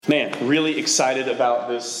Man, really excited about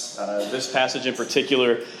this passage in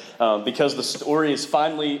particular because the story has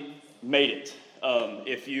finally made it.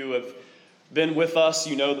 If you have been with us,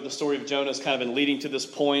 you know that the story of Jonah has kind of been leading to this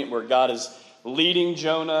point where God is leading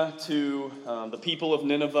Jonah to the people of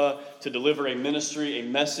Nineveh to deliver a ministry, a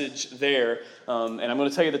message there. And I'm going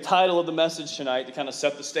to tell you the title of the message tonight to kind of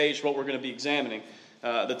set the stage for what we're going to be examining.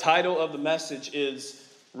 The title of the message is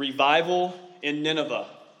Revival in Nineveh.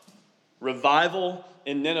 Revival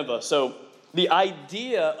in Nineveh. So the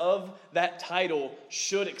idea of that title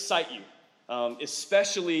should excite you,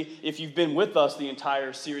 especially if you've been with us the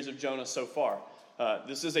entire series of Jonah so far.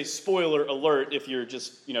 This is a spoiler alert if you're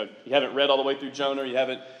just, you haven't read all the way through Jonah, or you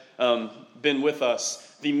haven't been with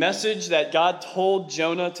us. The message that God told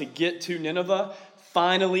Jonah to get to Nineveh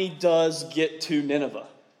finally does get to Nineveh.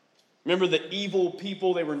 Remember the evil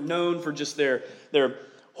people, they were known for just their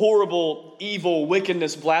horrible, evil,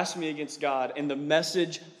 wickedness, blasphemy against God, and the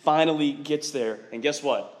message finally gets there. And guess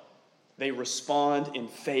what? They respond in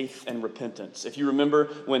faith and repentance. If you remember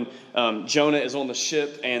when Jonah is on the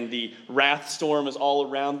ship and the wrath storm is all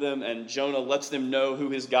around them and Jonah lets them know who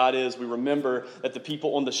his God is, we remember that the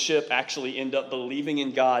people on the ship actually end up believing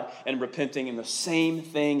in God and repenting, and the same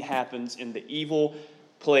thing happens in the evil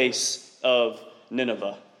place of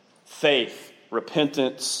Nineveh. Faith,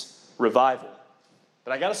 repentance, revival.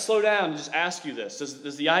 But I got to slow down and just ask you this.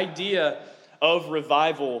 Does the idea of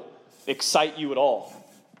revival excite you at all?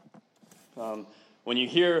 When you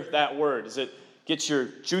hear that word, does it get your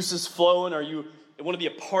juices flowing? Or you want to be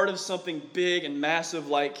a part of something big and massive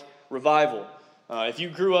like revival? If you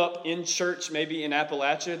grew up in church, maybe in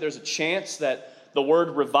Appalachia, there's a chance that the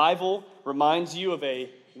word revival reminds you of a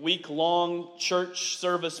week-long church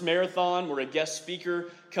service marathon where a guest speaker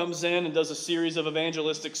comes in and does a series of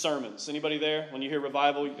evangelistic sermons. Anybody there? When you hear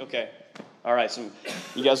revival, okay. All right, so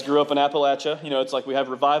you guys grew up in Appalachia. It's like we have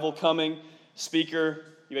revival coming, speaker,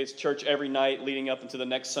 you go to church every night leading up into the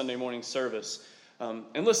next Sunday morning service.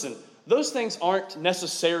 And listen, those things aren't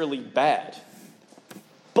necessarily bad,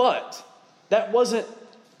 but that wasn't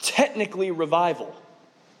technically revival.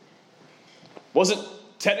 Wasn't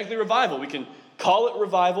technically revival. We can call it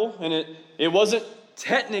revival, and it wasn't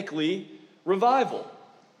technically revival,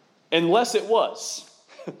 unless it was.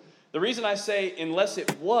 The reason I say unless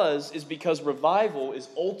it was is because revival is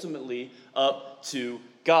ultimately up to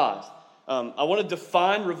God. I want to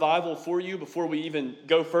define revival for you before we even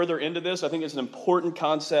go further into this. I think it's an important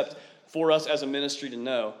concept for us as a ministry to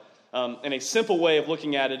know. And a simple way of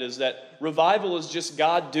looking at it is that revival is just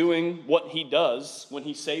God doing what he does when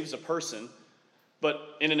he saves a person,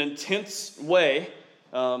 but in an intense way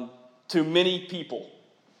to many people.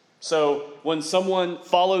 So when someone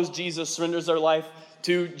follows Jesus, surrenders their life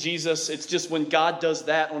to Jesus, it's just when God does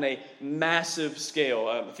that on a massive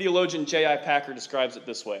scale. Theologian J.I. Packer describes it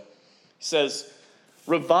this way. He says,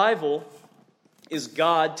 revival is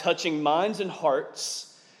God touching minds and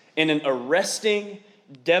hearts in an arresting,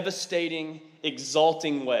 devastating,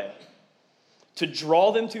 exalting way to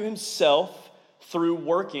draw them to himself through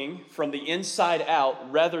working from the inside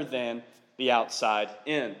out rather than the outside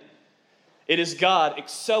in. It is God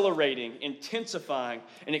accelerating, intensifying,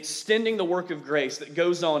 and extending the work of grace that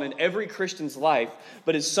goes on in every Christian's life,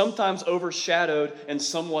 but is sometimes overshadowed and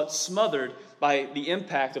somewhat smothered by the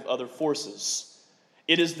impact of other forces.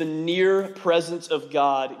 It is the near presence of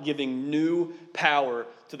God giving new power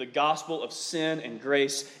to the gospel of sin and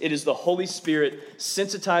grace. It is the Holy Spirit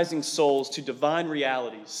sensitizing souls to divine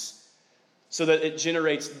realities so that it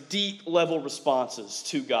generates deep-level responses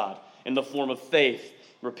to God in the form of faith,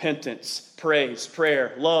 repentance, praise,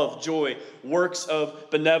 prayer, love, joy, works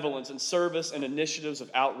of benevolence and service, and initiatives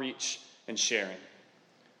of outreach and sharing.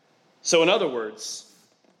 So in other words,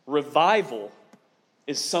 revival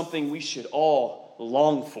is something we should all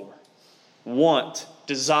long for, want,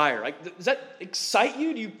 desire. Does that excite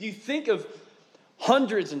you? Do you think of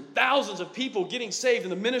hundreds and thousands of people getting saved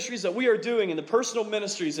in the ministries that we are doing, in the personal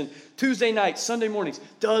ministries, and Tuesday nights, Sunday mornings?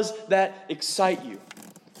 Does that excite you?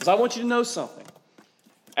 Because I want you to know something.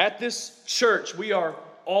 At this church, we are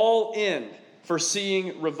all in for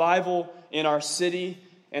seeing revival in our city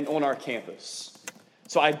and on our campus.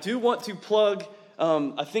 So I do want to plug,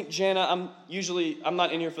 I think Jana, I'm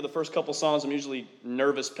not in here for the first couple songs. I'm usually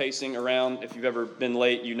nervous pacing around. If you've ever been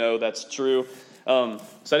late, you know that's true. So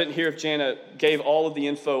I didn't hear if Jana gave all of the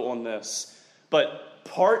info on this. But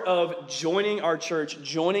part of joining our church,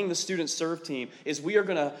 joining the student serve team, is we are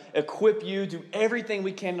going to equip you, do everything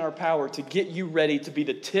we can in our power to get you ready to be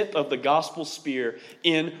the tip of the gospel spear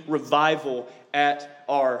in revival at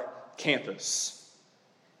our campus.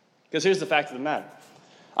 Because here's the fact of the matter.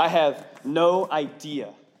 I have no idea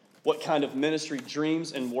what kind of ministry,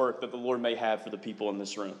 dreams, and work that the Lord may have for the people in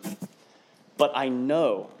this room. But I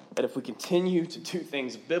know that if we continue to do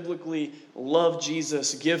things biblically, love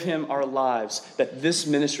Jesus, give him our lives, that this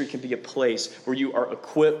ministry can be a place where you are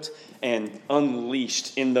equipped and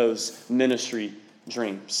unleashed in those ministry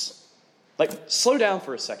dreams. Like, slow down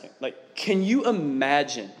for a second. Like, can you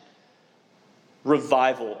imagine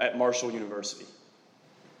revival at Marshall University?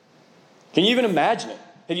 Can you even imagine it?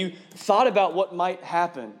 Have you thought about what might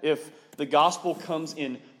happen if the gospel comes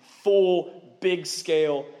in full,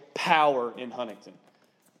 big-scale power in Huntington?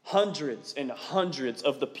 Hundreds and hundreds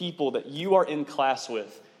of the people that you are in class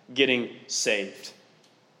with getting saved.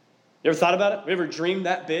 You ever thought about it? You ever dreamed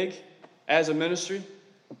that big as a ministry?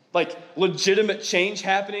 Like legitimate change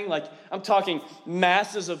happening? Like I'm talking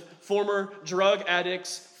masses of former drug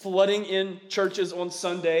addicts flooding in churches on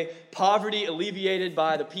Sunday, poverty alleviated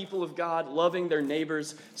by the people of God, loving their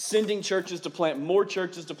neighbors, sending churches to plant more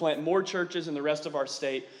churches in the rest of our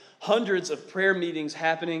state. Hundreds of prayer meetings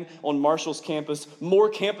happening on Marshall's campus. More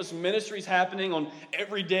campus ministries happening on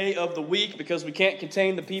every day of the week because we can't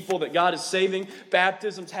contain the people that God is saving.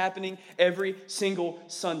 Baptisms happening every single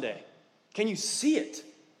Sunday. Can you see it?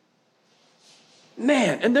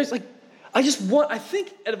 Man, and there's I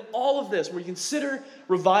think out of all of this, when you consider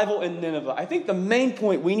revival in Nineveh, I think the main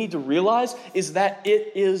point we need to realize is that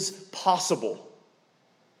it is possible.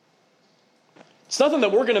 It's nothing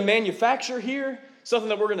that we're going to manufacture here. Something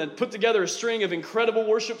that we're going to put together a string of incredible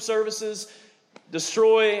worship services,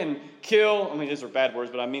 destroy and kill. I mean, these are bad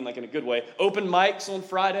words, but I mean like in a good way. Open mics on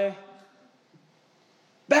Friday.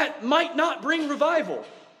 That might not bring revival.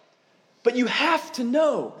 But you have to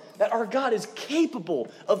know that our God is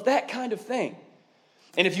capable of that kind of thing.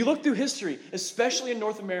 And if you look through history, especially in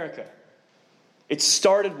North America, it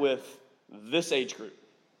started with this age group.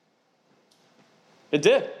 It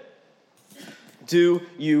did. Do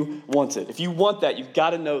you want it? If you want that, you've got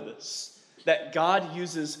to know this, that God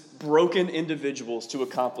uses broken individuals to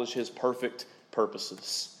accomplish his perfect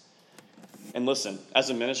purposes. And listen, as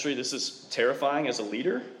a ministry, this is terrifying as a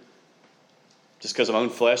leader, just because of my own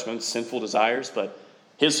flesh, my own sinful desires, but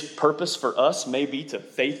his purpose for us may be to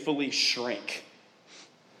faithfully shrink.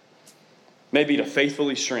 Maybe to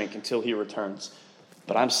faithfully shrink until he returns.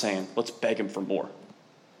 But I'm saying, let's beg him for more.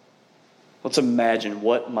 Let's imagine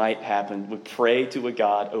what might happen. We pray to a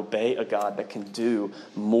God, obey a God that can do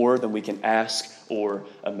more than we can ask or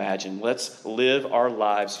imagine. Let's live our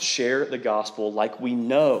lives, share the gospel like we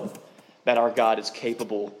know that our God is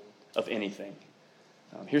capable of anything.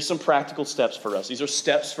 Here's some practical steps for us. These are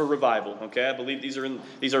steps for revival, okay? I believe these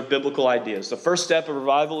are biblical ideas. The first step of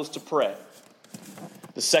revival is to pray.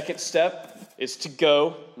 The second step is to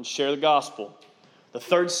go and share the gospel. The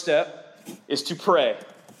third step is to pray.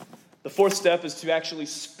 The fourth step is to actually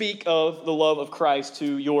speak of the love of Christ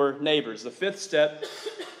to your neighbors. The fifth step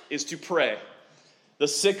is to pray. The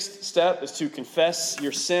sixth step is to confess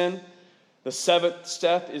your sin. The seventh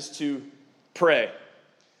step is to pray.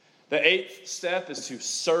 The eighth step is to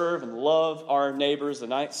serve and love our neighbors. The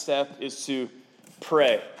ninth step is to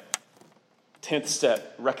pray. 10th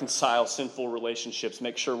step, reconcile sinful relationships.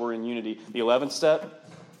 Make sure we're in unity. The 11th step,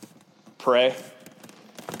 pray.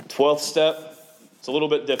 12th step, it's a little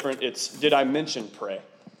bit different. It's, did I mention pray?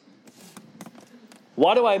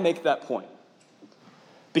 Why do I make that point?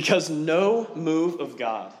 Because no move of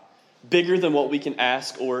God, bigger than what we can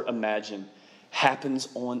ask or imagine, happens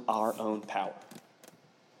on our own power.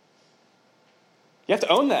 You have to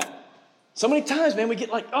own that. So many times, man, we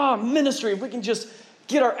get like, ministry, if we can just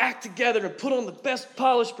get our act together and put on the best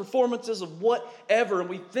polished performances of whatever, and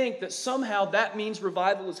we think that somehow that means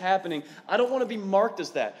revival is happening. I don't want to be marked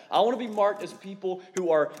as that. I want to be marked as people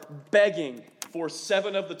who are begging for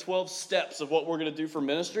 7 of the 12 steps of what we're going to do for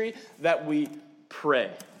ministry, that we pray.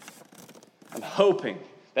 I'm hoping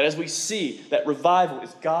that as we see that revival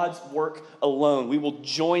is God's work alone, we will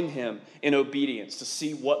join him in obedience to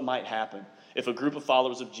see what might happen if a group of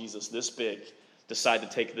followers of Jesus this big decide to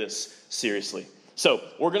take this seriously. So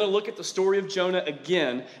we're going to look at the story of Jonah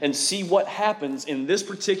again and see what happens in this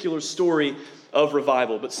particular story of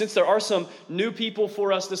revival. But since there are some new people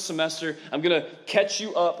for us this semester, I'm going to catch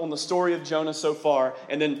you up on the story of Jonah so far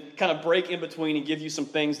and then kind of break in between and give you some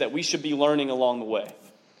things that we should be learning along the way.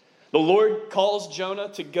 The Lord calls Jonah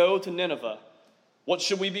to go to Nineveh. What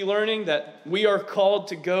should we be learning? That we are called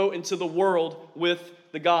to go into the world with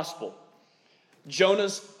the gospel.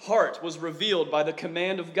 Jonah's heart was revealed by the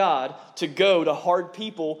command of God to go to hard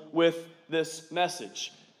people with this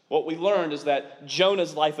message. What we learned is that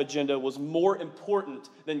Jonah's life agenda was more important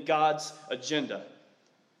than God's agenda.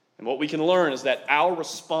 And what we can learn is that our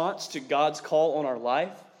response to God's call on our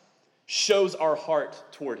life shows our heart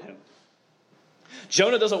toward him.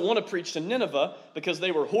 Jonah doesn't want to preach to Nineveh because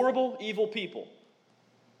they were horrible, evil people.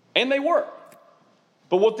 And they were.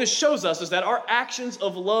 But what this shows us is that our actions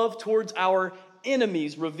of love towards our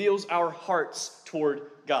enemies reveals our hearts toward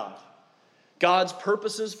God. God's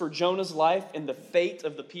purposes for Jonah's life and the fate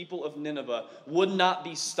of the people of Nineveh would not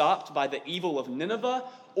be stopped by the evil of Nineveh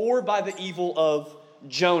or by the evil of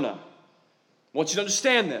Jonah. I want you to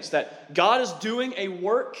understand this, that God is doing a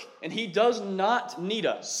work and he does not need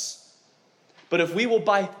us. But if we will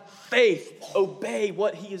by faith obey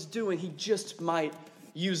what he is doing, he just might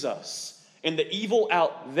use us. And the evil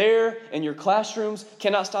out there in your classrooms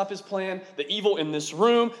cannot stop his plan. The evil in this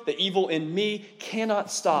room, the evil in me cannot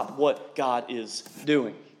stop what God is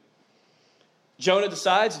doing. Jonah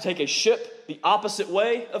decides to take a ship the opposite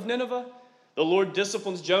way of Nineveh. The Lord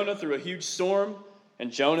disciplines Jonah through a huge storm,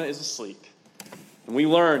 and Jonah is asleep. And we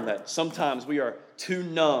learn that sometimes we are too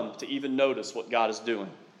numb to even notice what God is doing.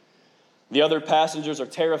 The other passengers are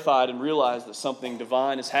terrified and realize that something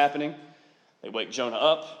divine is happening. They wake Jonah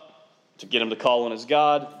up to get him to call on his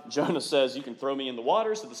God. Jonah says, "You can throw me in the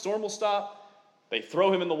water so the storm will stop." They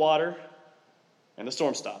throw him in the water, and the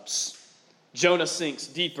storm stops. Jonah sinks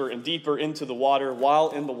deeper and deeper into the water. While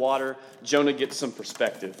in the water, Jonah gets some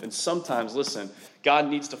perspective. And sometimes, listen, God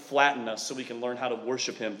needs to flatten us so we can learn how to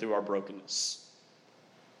worship him through our brokenness.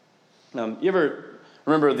 You ever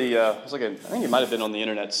remember I think it might have been on the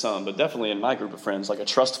internet some, but definitely in my group of friends, like a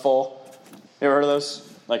trust fall? You ever heard of those?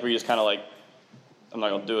 Like where you just kind of like, I'm not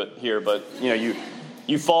going to do it here, but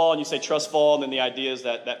you fall and you say trust fall, and then the idea is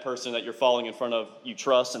that person that you're falling in front of, you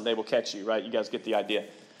trust, and they will catch you, right? You guys get the idea.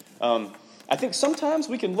 I think sometimes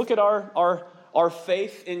we can look at our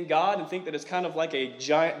faith in God and think that it's kind of like a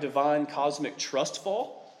giant divine cosmic trust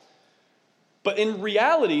fall. But in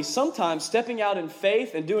reality, sometimes stepping out in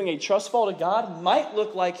faith and doing a trust fall to God might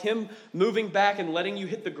look like him moving back and letting you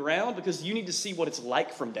hit the ground because you need to see what it's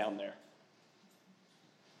like from down there.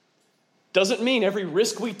 Doesn't mean every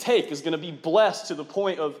risk we take is going to be blessed to the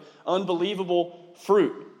point of unbelievable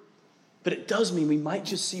fruit. But it does mean we might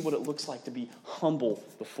just see what it looks like to be humble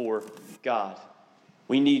before God.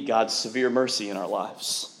 We need God's severe mercy in our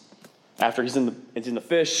lives. After he's in the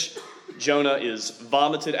fish, Jonah is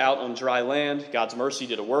vomited out on dry land. God's mercy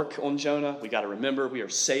did a work on Jonah. We got to remember we are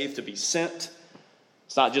saved to be sent.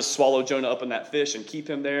 It's not just swallow Jonah up in that fish and keep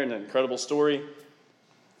him there in an incredible story.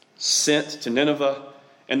 Sent to Nineveh.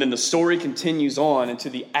 And then the story continues on into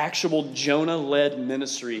the actual Jonah-led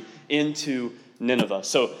ministry into Nineveh.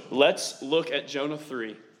 So let's look at Jonah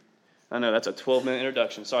 3. I know that's a 12-minute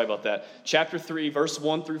introduction. Sorry about that. Chapter 3, verse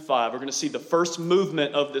 1 through 5. We're going to see the first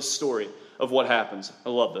movement of this story of what happens. I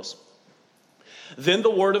love this. Then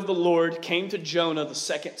the word of the Lord came to Jonah the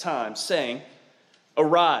second time, saying,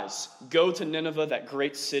 "Arise, go to Nineveh, that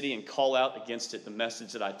great city, and call out against it the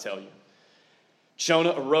message that I tell you."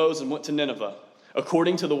 Jonah arose and went to Nineveh,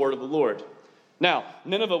 according to the word of the Lord. Now,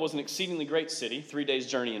 Nineveh was an exceedingly great city, 3 days'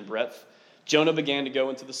 journey in breadth. Jonah began to go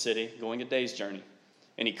into the city, going a day's journey.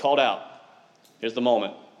 And he called out. Here's the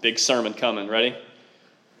moment. Big sermon coming. Ready?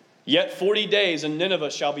 "Yet 40 days and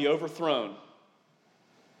Nineveh shall be overthrown."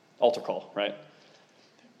 Altar call, right?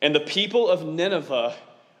 And the people of Nineveh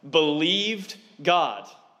believed God.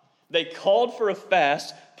 They called for a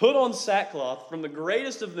fast, put on sackcloth, from the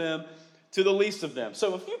greatest of them to the least of them.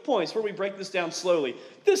 So a few points where we break this down slowly.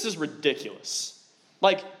 This is ridiculous.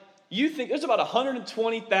 Like, you think there's about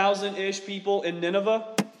 120,000-ish people in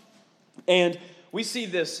Nineveh, and we see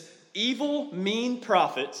this evil, mean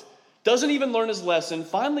prophet, doesn't even learn his lesson,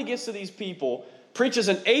 finally gets to these people, preaches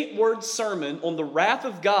an 8-word sermon on the wrath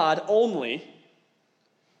of God only,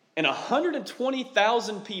 and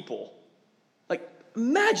 120,000 people. Like,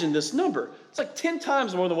 imagine this number. It's like 10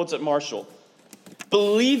 times more than what's at Marshall.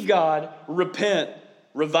 Believe God, repent,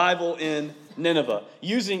 revival in Nineveh,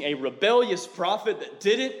 using a rebellious prophet that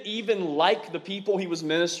didn't even like the people he was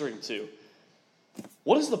ministering to.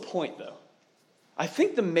 What is the point, though? I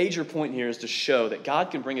think the major point here is to show that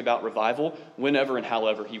God can bring about revival whenever and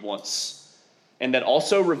however he wants. And that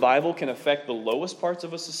also revival can affect the lowest parts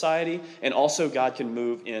of a society, and also God can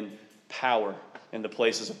move in power, in the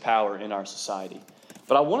places of power in our society.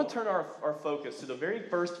 But I want to turn our focus to the very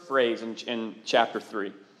first phrase in chapter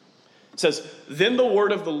 3. It says, "Then the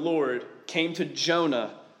word of the Lord came to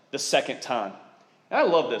Jonah the second time." And I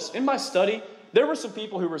love this. In my study, there were some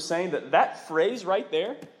people who were saying that phrase right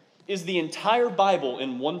there is the entire Bible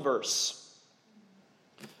in one verse.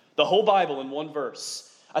 The whole Bible in one verse.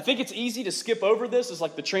 I think it's easy to skip over this as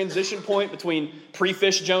like the transition point between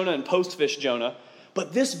pre-fish Jonah and post-fish Jonah.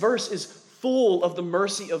 But this verse is full of the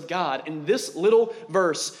mercy of God. And this little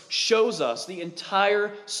verse shows us the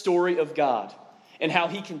entire story of God and how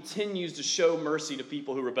he continues to show mercy to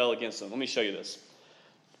people who rebel against him. Let me show you this.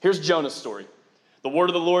 Here's Jonah's story. The word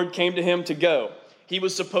of the Lord came to him to go. He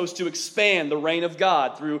was supposed to expand the reign of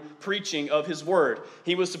God through preaching of his word.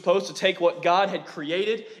 He was supposed to take what God had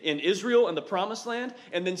created in Israel and the promised land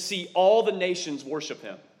and then see all the nations worship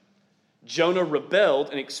him. Jonah rebelled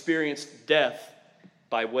and experienced death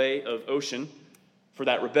by way of ocean for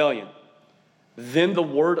that rebellion. Then the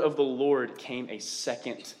word of the Lord came a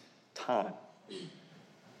second time.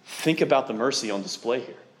 Think about the mercy on display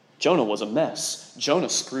here. Jonah was a mess. Jonah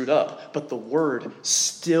screwed up, but the word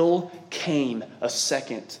still came a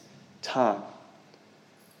second time.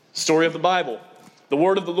 Story of the Bible. The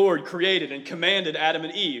word of the Lord created and commanded Adam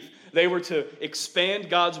and Eve. They were to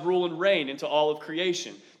expand God's rule and reign into all of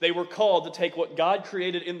creation. They were called to take what God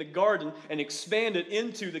created in the garden and expand it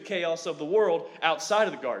into the chaos of the world outside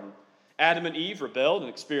of the garden. Adam and Eve rebelled and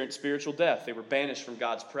experienced spiritual death. They were banished from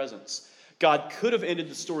God's presence. God could have ended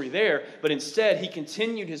the story there, but instead he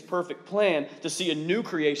continued his perfect plan to see a new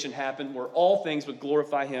creation happen where all things would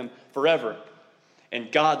glorify him forever.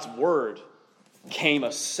 And God's word came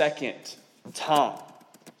a second time.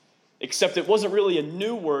 Except it wasn't really a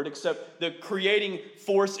new word, except the creating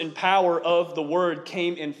force and power of the word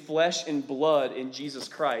came in flesh and blood in Jesus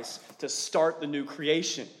Christ to start the new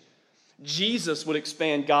creation. Jesus would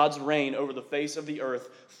expand God's reign over the face of the earth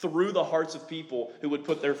through the hearts of people who would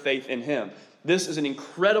put their faith in him. This is an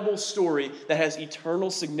incredible story that has eternal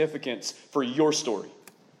significance for your story.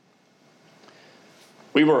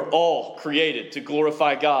 We were all created to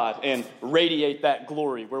glorify God and radiate that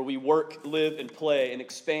glory where we work, live, and play and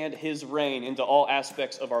expand his reign into all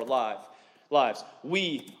aspects of our lives.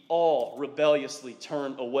 We all rebelliously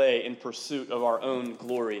turn away in pursuit of our own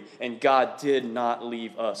glory, and God did not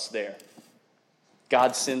leave us there.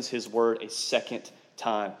 God sends his word a second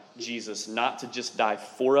time, Jesus, not to just die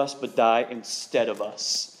for us, but die instead of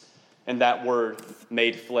us. And that word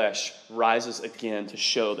made flesh rises again to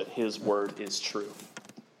show that his word is true.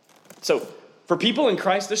 So, for people in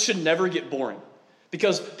Christ, this should never get boring,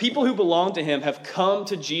 because people who belong to him have come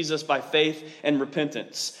to Jesus by faith and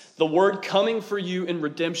repentance. The word coming for you in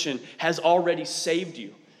redemption has already saved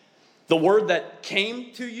you. The word that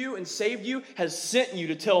came to you and saved you has sent you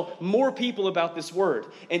to tell more people about this word.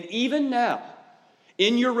 And even now,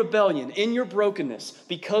 in your rebellion, in your brokenness,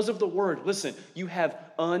 because of the word, listen, you have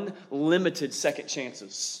unlimited second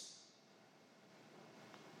chances.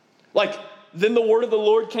 Then the word of the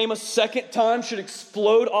Lord came a second time should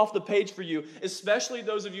explode off the page for you, especially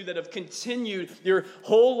those of you that have continued your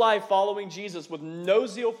whole life following Jesus with no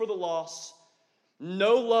zeal for the lost,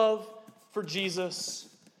 no love for Jesus,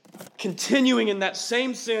 continuing in that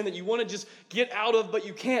same sin that you want to just get out of, but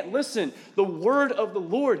you can't. Listen, the word of the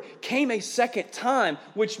Lord came a second time,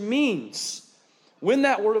 which means when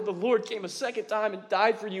that word of the Lord came a second time and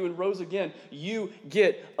died for you and rose again, you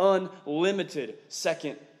get unlimited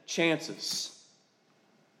second chances.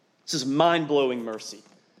 This is mind-blowing mercy.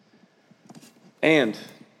 And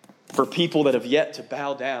for people that have yet to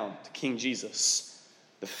bow down to King Jesus,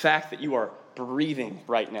 the fact that you are breathing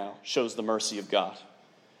right now shows the mercy of God.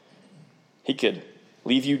 He could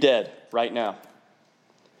leave you dead right now.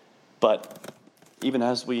 But even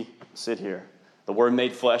as we sit here, the word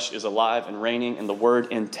made flesh is alive and reigning, and the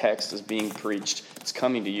word in text is being preached. It's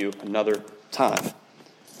coming to you another time.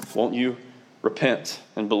 Won't you repent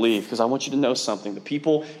and believe? Because I want you to know something. The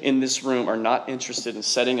people in this room are not interested in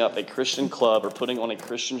setting up a Christian club or putting on a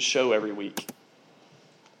Christian show every week.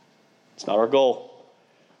 It's not our goal.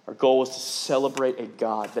 Our goal is to celebrate a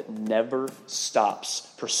God that never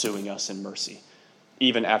stops pursuing us in mercy,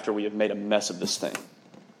 even after we have made a mess of this thing.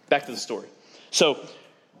 Back to the story. So,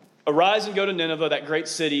 arise and go to Nineveh, that great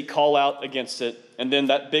city, call out against it. And then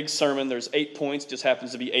that big sermon, there's 8 points, just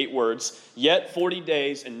happens to be 8 words. Yet 40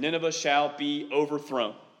 days, and Nineveh shall be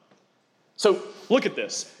overthrown. So, look at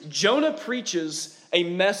this. Jonah preaches a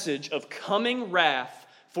message of coming wrath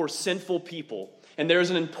for sinful people. And there's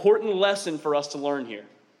an important lesson for us to learn here.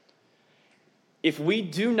 If we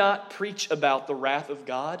do not preach about the wrath of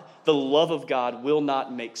God, the love of God will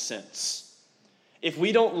not make sense. If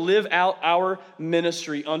we don't live out our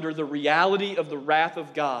ministry under the reality of the wrath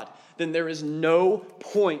of God, then there is no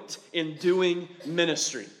point in doing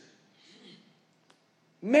ministry.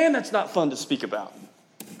 Man, that's not fun to speak about.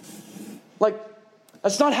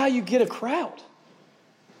 That's not how you get a crowd.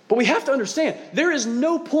 But we have to understand, there is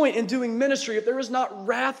no point in doing ministry if there is not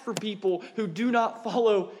wrath for people who do not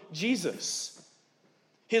follow Jesus.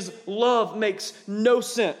 His love makes no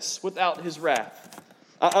sense without his wrath.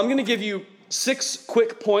 I'm going to give you 6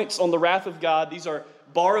 quick points on the wrath of God. These are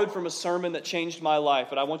borrowed from a sermon that changed my life,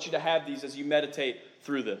 but I want you to have these as you meditate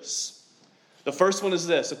through this. The first one is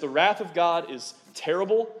this: that the wrath of God is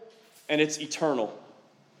terrible and it's eternal.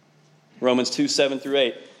 Romans 2, 7 through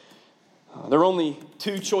 8. There are only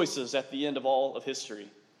 2 choices at the end of all of history: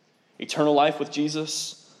 eternal life with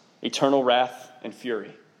Jesus, eternal wrath and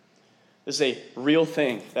fury. This is a real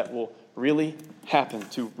thing that will really happen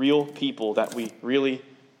to real people that we really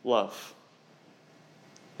love.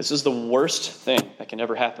 This is the worst thing that can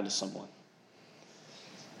ever happen to someone.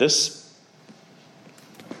 This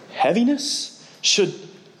heaviness should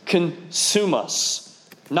consume us,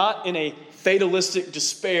 not in a fatalistic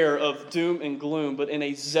despair of doom and gloom, but in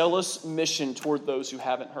a zealous mission toward those who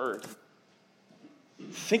haven't heard.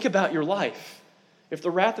 Think about your life. If the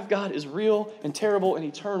wrath of God is real and terrible and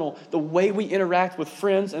eternal, the way we interact with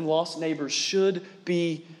friends and lost neighbors should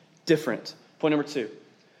be different. Point number 2.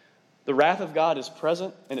 The wrath of God is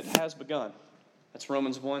present and it has begun. That's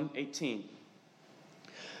Romans 1:18.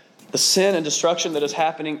 The sin and destruction that is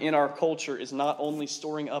happening in our culture is not only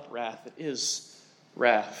storing up wrath, it is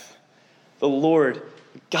wrath. The Lord,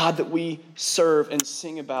 God that we serve and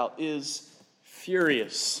sing about, is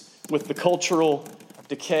furious with the cultural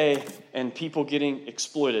decay and people getting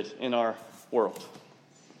exploited in our world.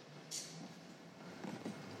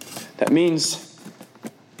 That means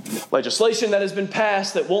legislation that has been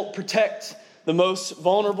passed that won't protect the most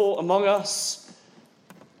vulnerable among us.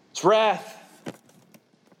 It's wrath.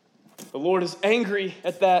 The Lord is angry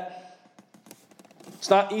at that. It's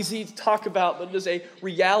not easy to talk about, but it is a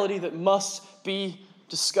reality that must be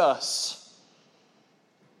discussed.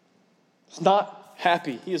 He's not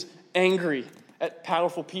happy. He is angry at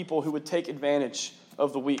powerful people who would take advantage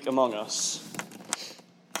of the weak among us.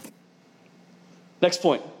 Next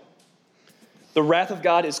point. The wrath of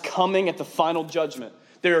God is coming at the final judgment.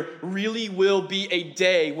 There really will be a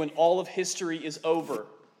day when all of history is over.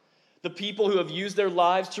 The people who have used their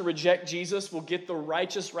lives to reject Jesus will get the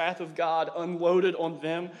righteous wrath of God unloaded on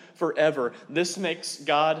them forever. This makes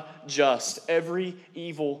God just. Every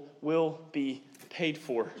evil will be paid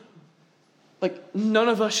for. Like, none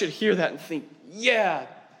of us should hear that and think, yeah,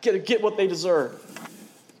 get what they deserve.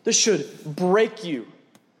 This should break you.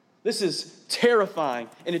 This is terrifying,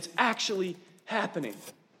 and it's actually happening.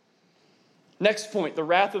 Next point, the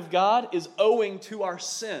wrath of God is owing to our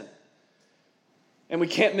sin. And we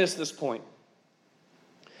can't miss this point.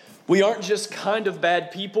 We aren't just kind of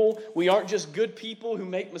bad people. We aren't just good people who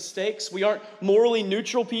make mistakes. We aren't morally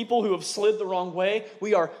neutral people who have slid the wrong way.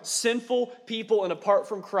 We are sinful people, and apart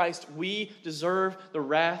from Christ, we deserve the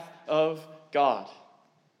wrath of God.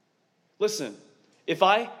 Listen, if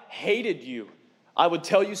I hated you, I would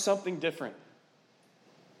tell you something different.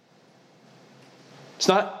 It's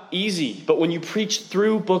not easy, but when you preach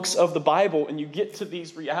through books of the Bible and you get to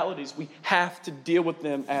these realities, we have to deal with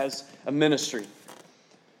them as a ministry.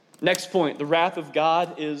 Next point, the wrath of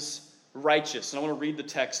God is righteous. And I want to read the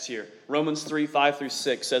text here. Romans 3, 5 through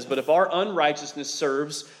 6 says, "But if our unrighteousness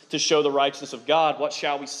serves to show the righteousness of God, what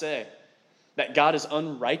shall we say? That God is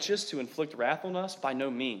unrighteous to inflict wrath on us? By no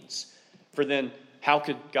means. For then, how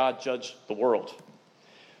could God judge the world?"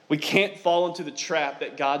 We can't fall into the trap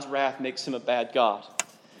that God's wrath makes him a bad God.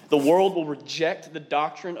 The world will reject the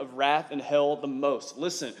doctrine of wrath and hell the most.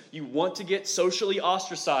 Listen, you want to get socially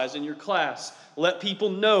ostracized in your class. Let people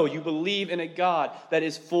know you believe in a God that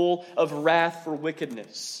is full of wrath for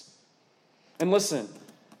wickedness. And listen,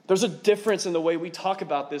 there's a difference in the way we talk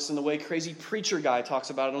about this and the way crazy preacher guy talks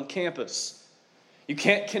about it on campus. You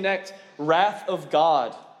can't connect wrath of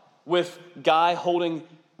God with guy holding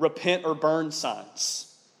repent or burn signs.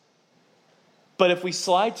 But if we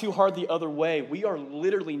slide too hard the other way, we are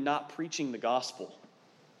literally not preaching the gospel.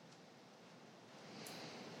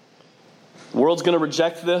 The world's going to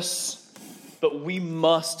reject this, but we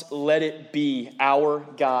must let it be our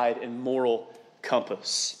guide and moral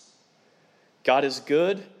compass. God is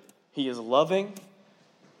good, he is loving,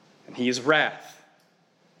 and he is wrath.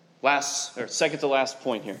 Second to last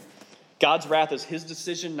point here. God's wrath is his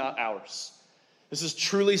decision, not ours. This is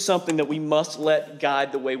truly something that we must let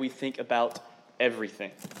guide the way we think about everything.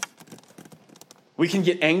 We can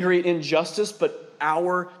get angry at injustice, but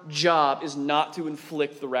our job is not to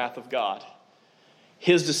inflict the wrath of God.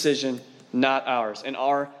 His decision, not ours. And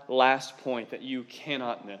our last point that you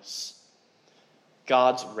cannot miss: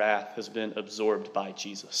 God's wrath has been absorbed by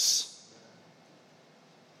Jesus.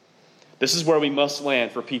 This is where we must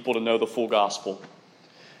land for people to know the full gospel.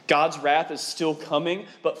 God's wrath is still coming,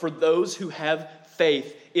 but for those who have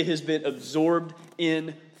faith, it has been absorbed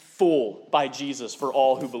in full by Jesus for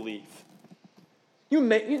all who believe. Isn't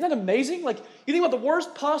that amazing? Like, you think about the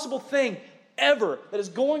worst possible thing ever that is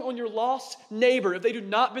going on your lost neighbor if they do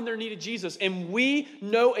not bend their knee to Jesus. And we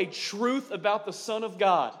know a truth about the Son of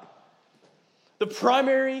God. The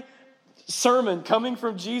primary sermon coming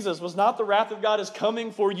from Jesus was not the wrath of God is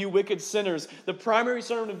coming for you wicked sinners. The primary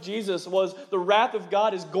sermon of Jesus was the wrath of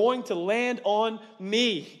God is going to land on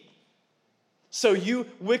me. So you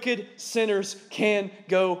wicked sinners can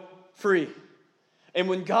go free. And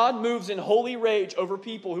when God moves in holy rage over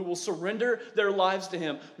people who will surrender their lives to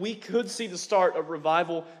him, we could see the start of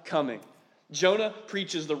revival coming. Jonah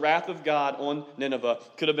preaches the wrath of God on Nineveh.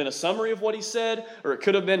 Could have been a summary of what he said, or it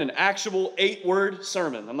could have been an actual 8-word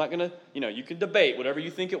sermon. I'm not going to, you can debate whatever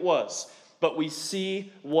you think it was. But we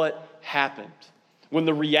see what happened. When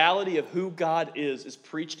the reality of who God is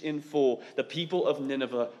preached in full, the people of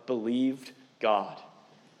Nineveh believed God.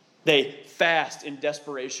 They fast in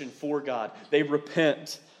desperation for God. They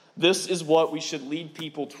repent. This is what we should lead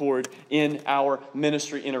people toward in our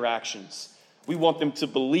ministry interactions. We want them to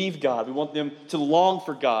believe God. We want them to long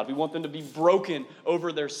for God. We want them to be broken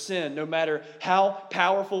over their sin. No matter how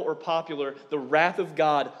powerful or popular, the wrath of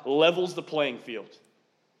God levels the playing field.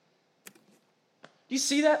 Do you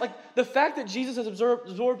see that? Like, the fact that Jesus has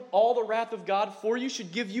absorbed all the wrath of God for you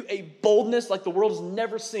should give you a boldness like the world has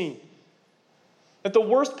never seen. That the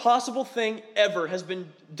worst possible thing ever has been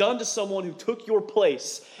done to someone who took your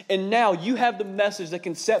place. And now you have the message that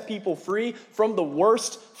can set people free from the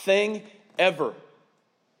worst thing ever.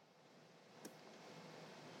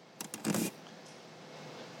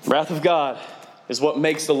 Wrath of God is what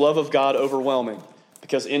makes the love of God overwhelming.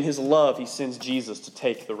 Because in his love, he sends Jesus to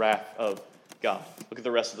take the wrath of God. Look at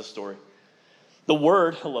the rest of the story. The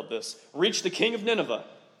word, I love this, reached the king of Nineveh.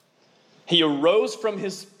 He arose from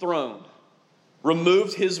his throne,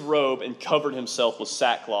 removed his robe, and covered himself with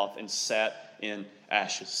sackcloth and sat in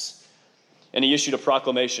ashes. And he issued a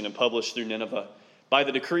proclamation and published through Nineveh, by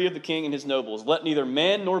the decree of the king and his nobles, let neither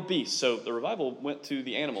man nor beast, so the revival went to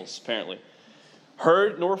the animals apparently,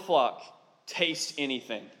 herd nor flock taste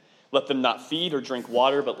anything. Let them not feed or drink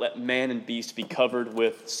water, but let man and beast be covered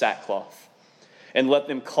with sackcloth. And let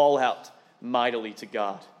them call out mightily to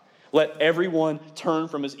God. Let everyone turn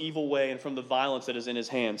from his evil way and from the violence that is in his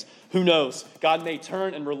hands. Who knows? God may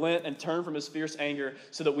turn and relent and turn from his fierce anger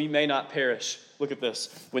so that we may not perish. Look at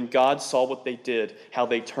this. When God saw what they did, how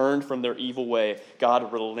they turned from their evil way,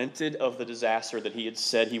 God relented of the disaster that he had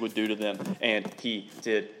said he would do to them, and he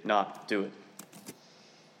did not do it.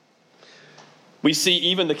 We see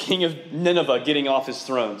even the king of Nineveh getting off his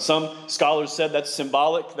throne. Some scholars said that's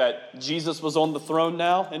symbolic, that Jesus was on the throne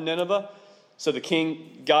now in Nineveh. So the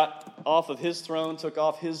king got off of his throne, took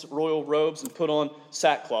off his royal robes, and put on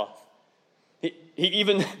sackcloth.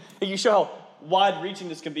 You show how wide-reaching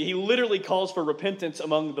this can be. He literally calls for repentance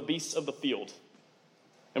among the beasts of the field.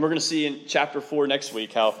 And we're going to see in chapter 4 next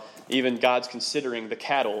week how even God's considering the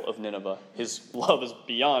cattle of Nineveh. His love is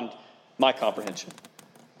beyond my comprehension.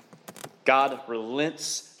 God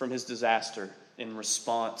relents from his disaster in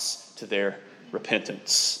response to their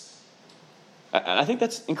repentance. I think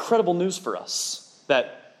that's incredible news for us,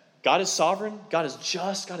 that God is sovereign, God is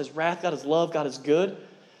just, God is wrath, God is love, God is good,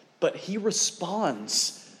 but he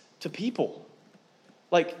responds to people.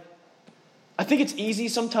 Like, I think it's easy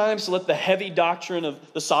sometimes to let the heavy doctrine of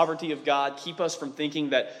the sovereignty of God keep us from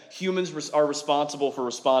thinking that humans are responsible for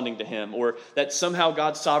responding to him, or that somehow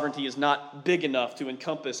God's sovereignty is not big enough to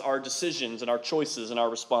encompass our decisions and our choices and our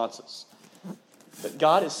responses. But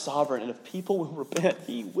God is sovereign, and if people will repent,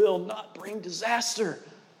 he will not bring disaster.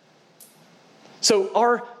 So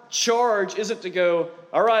our charge isn't to go,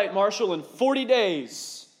 all right, Marshall, in 40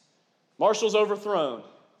 days, Marshall's overthrown,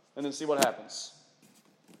 and then see what happens.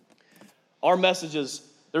 Our message is,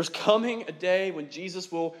 there's coming a day when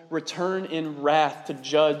Jesus will return in wrath to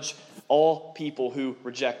judge all people who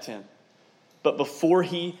reject him. But before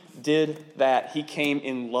he did that, he came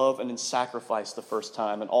in love and in sacrifice the first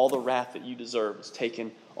time, and all the wrath that you deserve was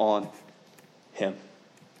taken on him.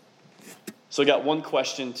 So we got one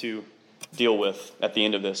question to deal with at the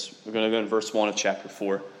end of this. We're going to go in verse 1 of chapter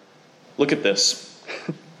 4. Look at this.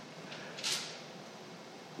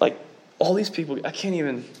 Like, all these people, I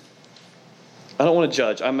don't want to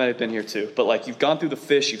judge. I might have been here too. But like, you've gone through the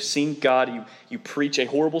fish, you've seen God, you preach a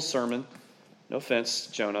horrible sermon. No offense,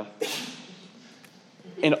 Jonah.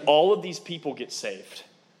 And all of these people get saved.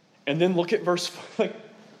 And then look at verse 5.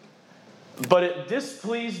 But it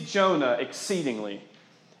displeased Jonah exceedingly,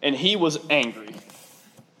 and he was angry.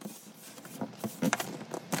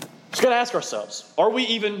 Just got to ask ourselves, are we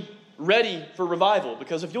even ready for revival?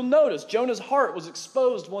 Because if you'll notice, Jonah's heart was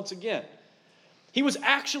exposed once again. He was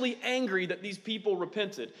actually angry that these people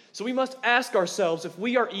repented. So we must ask ourselves if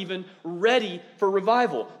we are even ready for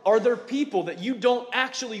revival. Are there people that you don't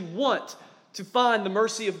actually want to find the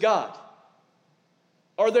mercy of God?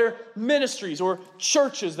 Are there ministries or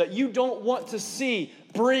churches that you don't want to see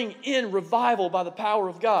bring in revival by the power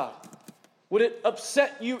of God? Would it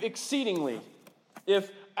upset you exceedingly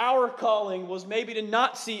if our calling was maybe to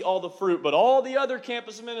not see all the fruit, but all the other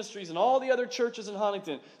campus ministries and all the other churches in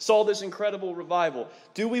Huntington saw this incredible revival?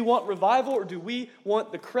 Do we want revival, or do we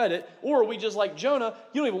want the credit? Or are we just like Jonah,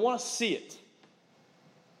 you don't even want to see it?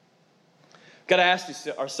 We've got to ask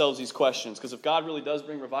ourselves these questions, because if God really does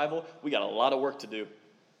bring revival, we got a lot of work to do.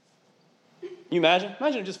 Can you imagine?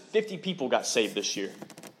 Imagine if just 50 people got saved this year.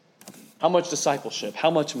 How much discipleship? How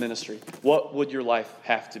much ministry? What would your life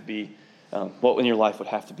have to be? What in your life would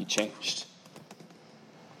have to be changed?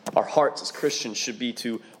 Our hearts as Christians should be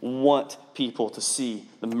to want people to see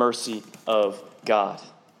the mercy of God,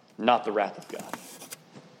 not the wrath of God.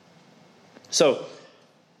 So,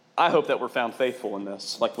 I hope that we're found faithful in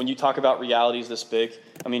this. Like when you talk about realities this big,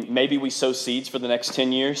 I mean, maybe we sow seeds for the next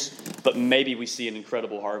 10 years, but maybe we see an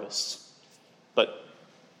incredible harvest. But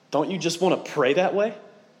don't you just want to pray that way?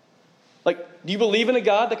 Like, do you believe in a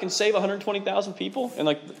God that can save 120,000 people in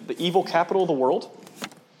like the evil capital of the world?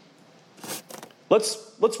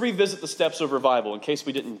 Let's revisit the steps of revival in case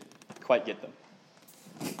we didn't quite get them.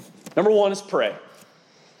 Number 1 is pray.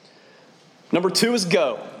 Number 2 is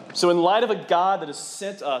go. So in light of a God that has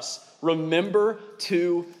sent us, remember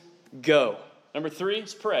to go. Number 3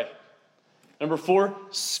 is pray. Number 4,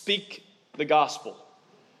 speak the gospel.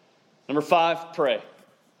 Number 5, pray.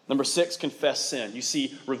 Number 6, confess sin. You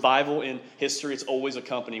see, revival in history, it's always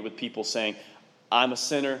accompanied with people saying, I'm a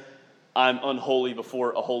sinner, I'm unholy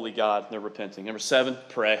before a holy God, and they're repenting. Number 7,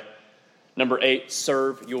 pray. Number 8,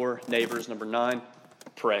 serve your neighbors. Number 9,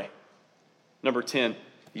 pray. Number 10,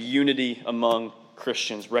 unity among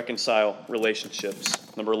Christians, reconcile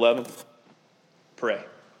relationships. Number 11, pray.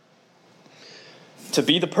 To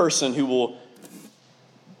be the person who will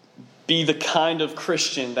be the kind of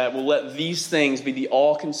Christian that will let these things be the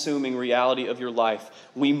all-consuming reality of your life,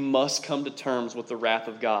 we must come to terms with the wrath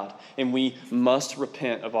of God, and we must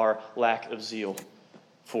repent of our lack of zeal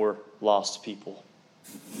for lost people.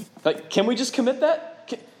 Like, can we just commit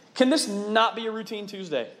that? Can this not be a routine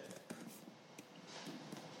Tuesday?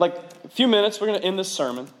 Like, a few minutes, we're going to end this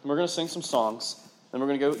sermon, and we're going to sing some songs, and we're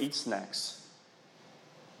going to go eat snacks.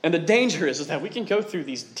 And the danger is that we can go through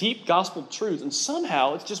these deep gospel truths, and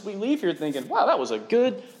somehow it's just we leave here thinking, wow, that was a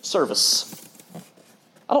good service.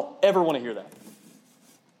 I don't ever want to hear that.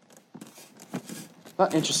 I'm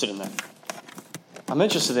not interested in that. I'm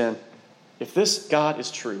interested in, if this God is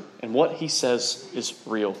true and what he says is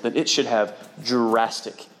real, then it should have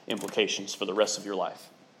drastic implications for the rest of your life.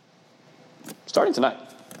 Starting tonight.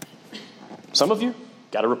 Some of you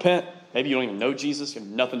got to repent. Maybe you don't even know Jesus. You have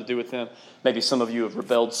nothing to do with him. Maybe some of you have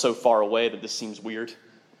rebelled so far away that this seems weird.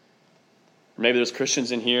 Maybe there's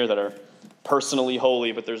Christians in here that are personally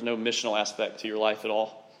holy, but there's no missional aspect to your life at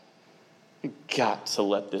all. You've got to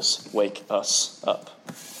let this wake us up.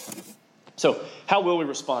 So, how will we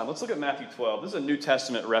respond? Let's look at Matthew 12. This is a New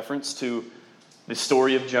Testament reference to the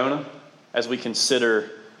story of Jonah as we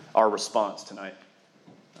consider our response tonight.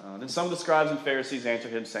 Then some of the scribes and Pharisees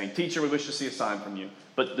answered him, saying, Teacher, we wish to see a sign from you.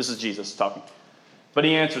 But this is Jesus talking. But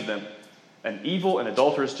he answered them, An evil and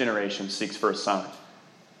adulterous generation seeks for a sign.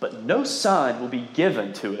 But no sign will be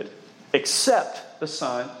given to it except the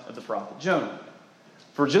sign of the prophet Jonah.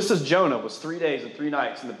 For just as Jonah was 3 days and 3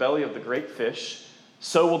 nights in the belly of the great fish,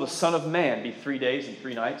 so will the Son of Man be 3 days and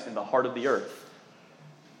 3 nights in the heart of the earth.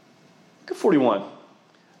 Look at 41.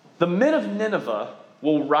 The men of Nineveh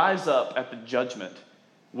will rise up at the judgment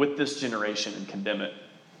with this generation and condemn it.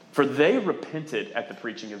 For they repented at the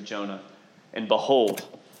preaching of Jonah, and behold,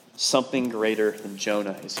 something greater than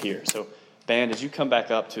Jonah is here. So, band, as you come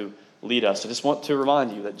back up to lead us, I just want to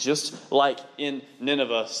remind you that just like in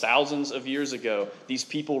Nineveh thousands of years ago, these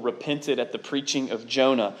people repented at the preaching of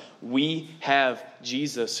Jonah. We have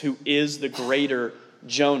Jesus, who is the greater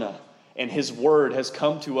Jonah, and his word has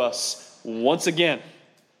come to us once again.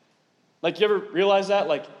 Like, you ever realize that?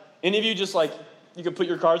 Like, any of you just like, you could put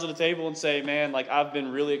your cards on the table and say, man, like, I've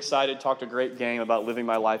been really excited, talked a great game about living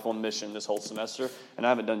my life on mission this whole semester, and I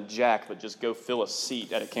haven't done jack but just go fill a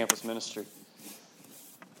seat at a campus ministry.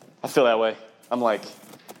 I feel that way. I'm like,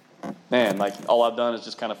 man, like, all I've done is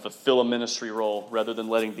just kind of fulfill a ministry role rather than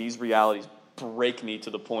letting these realities break me to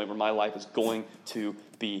the point where my life is going to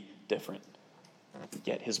be different.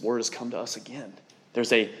 Yet his word has come to us again.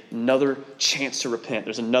 There's another chance to repent.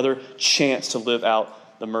 There's another chance to live out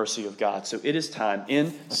the mercy of God. So it is time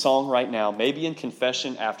in song right now, maybe in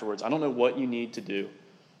confession afterwards. I don't know what you need to do.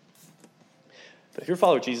 But if you're a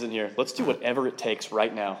follower of Jesus in here, let's do whatever it takes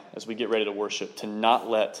right now as we get ready to worship to not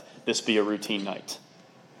let this be a routine night.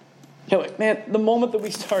 You know, man, the moment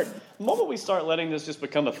we start letting this just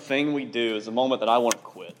become a thing we do is the moment that I want to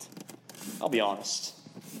quit. I'll be honest.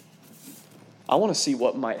 I want to see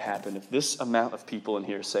what might happen if this amount of people in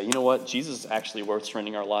here say, you know what, Jesus is actually worth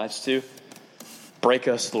surrendering our lives to. Break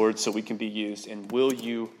us, Lord, so we can be used. And will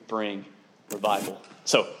you bring revival?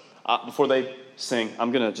 So before they sing,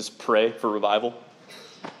 I'm going to just pray for revival.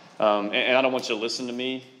 And I don't want you to listen to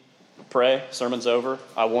me pray. Sermon's over.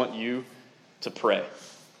 I want you to pray.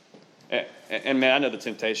 And man, I know the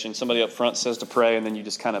temptation. Somebody up front says to pray, and then you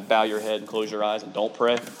just kind of bow your head and close your eyes and don't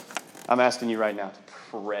pray. I'm asking you right now to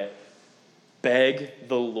pray. Beg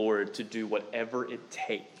the Lord to do whatever it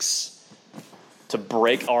takes to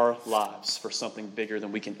break our lives for something bigger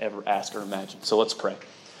than we can ever ask or imagine. So let's pray.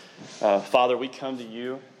 Father, we come to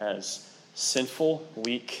you as sinful,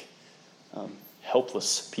 weak,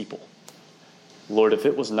 helpless people. Lord, if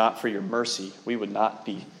it was not for your mercy, we would not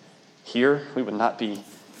be here. We would not be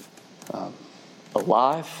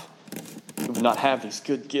alive. We would not have these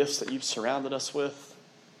good gifts that you've surrounded us with.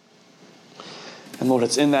 And Lord,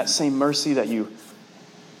 it's in that same mercy that you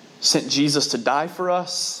sent Jesus to die for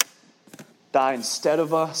us, die instead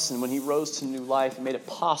of us. And when he rose to new life, he made it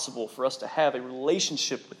possible for us to have a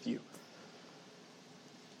relationship with you.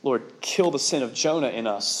 Lord, kill the sin of Jonah in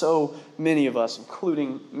us. So many of us,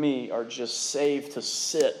 including me, are just saved to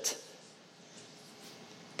sit.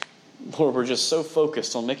 Lord, we're just so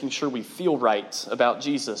focused on making sure we feel right about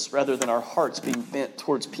Jesus rather than our hearts being bent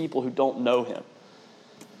towards people who don't know him.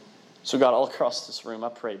 So God, all across this room, I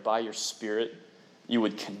pray by your Spirit, you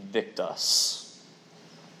would convict us.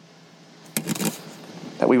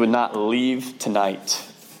 That we would not leave tonight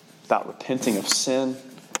without repenting of sin,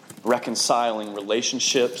 reconciling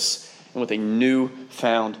relationships, and with a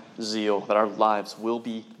newfound zeal that our lives will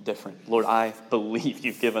be different. Lord, I believe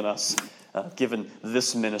you've given us, given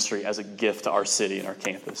this ministry as a gift to our city and our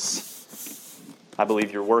campus. I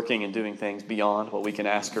believe you're working and doing things beyond what we can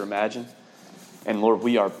ask or imagine. And Lord,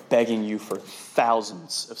 we are begging you for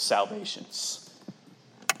thousands of salvations.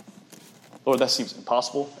 Lord, that seems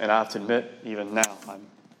impossible, and I have to admit, even now, I'm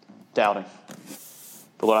doubting.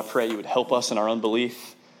 But Lord, I pray you would help us in our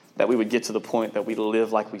unbelief, that we would get to the point that we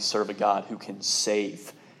live like we serve a God who can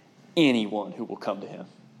save anyone who will come to him.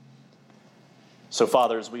 So,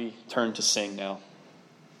 Father, as we turn to sing now,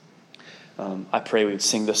 I pray we would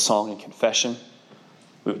sing this song in confession.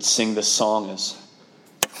 We would sing this song as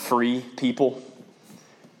free people,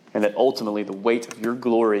 and that ultimately the weight of your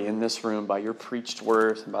glory in this room by your preached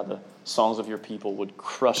words and by the songs of your people would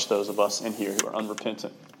crush those of us in here who are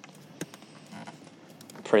unrepentant.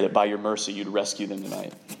 I pray that by your mercy you'd rescue them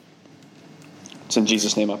tonight. It's in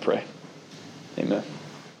Jesus' name I pray. Amen.